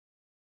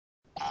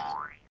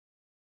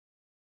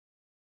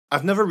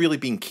I've never really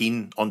been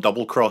keen on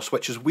Doublecross,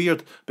 which is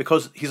weird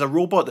because he's a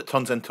robot that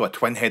turns into a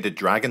twin-headed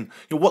dragon.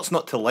 What's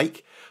not to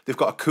like? They've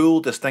got a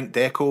cool, distinct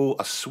deco,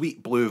 a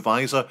sweet blue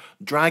visor,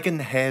 dragon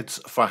heads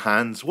for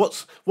hands.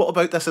 What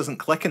about this isn't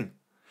clicking?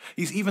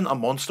 He's even a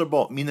monster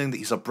bot, meaning that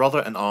he's a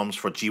brother in arms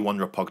for G1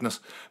 Repugnus.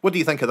 What do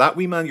you think of that,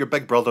 wee man, your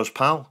big brother's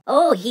pal?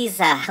 Oh, he's,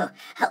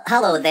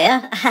 hello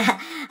there.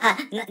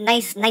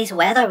 Nice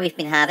weather we've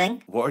been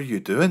having. What are you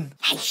doing?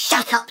 Hey,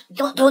 shut up!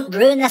 Don't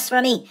ruin this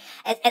for me.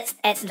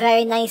 It's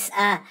very nice,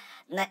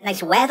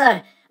 nice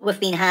weather we've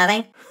been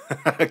having.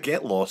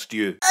 Get lost,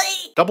 you.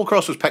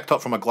 Doublecross was picked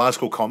up from a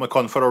Glasgow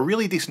Comic-Con for a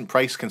really decent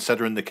price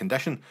considering the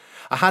condition.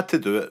 I had to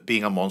do it,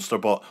 being a monster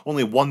bot.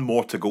 Only one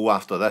more to go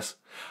after this.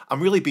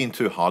 I'm really being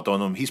too hard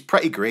on him. He's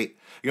pretty great.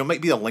 It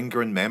might be a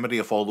lingering memory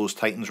of all those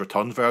Titans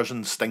Return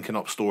versions stinking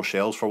up store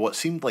shelves for what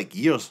seemed like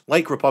years.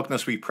 Like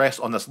Repugnus, we press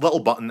on this little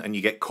button and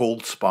you get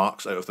cold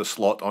sparks out of the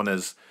slot on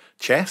his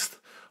chest.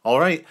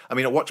 Alright, I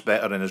mean it works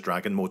better in his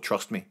dragon mode,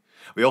 trust me.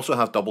 We also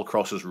have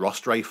Doublecross's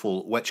Rust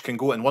Rifle, which can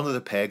go in one of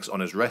the pegs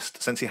on his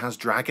wrist since he has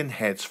dragon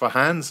heads for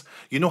hands.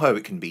 You know how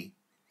it can be.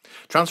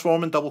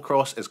 Transforming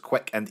Doublecross is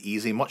quick and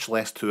easy, much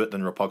less to it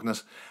than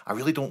Repugnus. I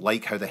really don't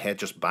like how the head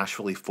just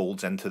bashfully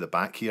folds into the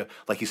back here,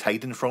 like he's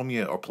hiding from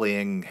you or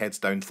playing heads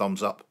down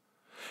thumbs up.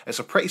 It's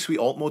a pretty sweet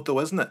alt mode though,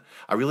 isn't it?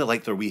 I really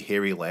like their wee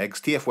hairy legs.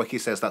 TF Wiki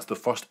says that's the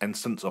first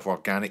instance of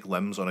organic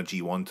limbs on a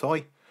G1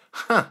 toy.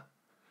 Huh.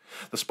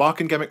 The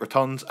sparking gimmick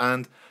returns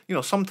and,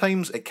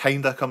 sometimes it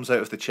kinda comes out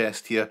of the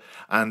chest here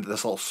and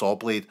this little saw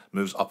blade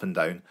moves up and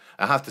down.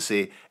 I have to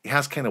say, he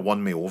has kinda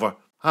won me over.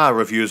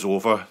 Review's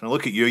over. Now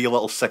look at you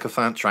little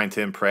sycophant trying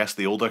to impress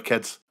the older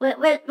kids.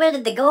 Where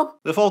did they go?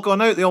 They've all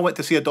gone out. They all went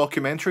to see a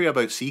documentary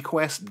about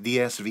Sequest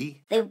DSV.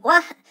 They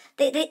what?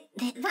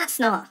 That's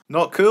not...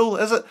 Not cool,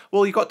 is it?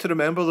 Well, you got to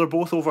remember they're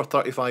both over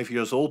 35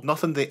 years old.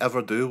 Nothing they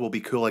ever do will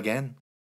be cool again.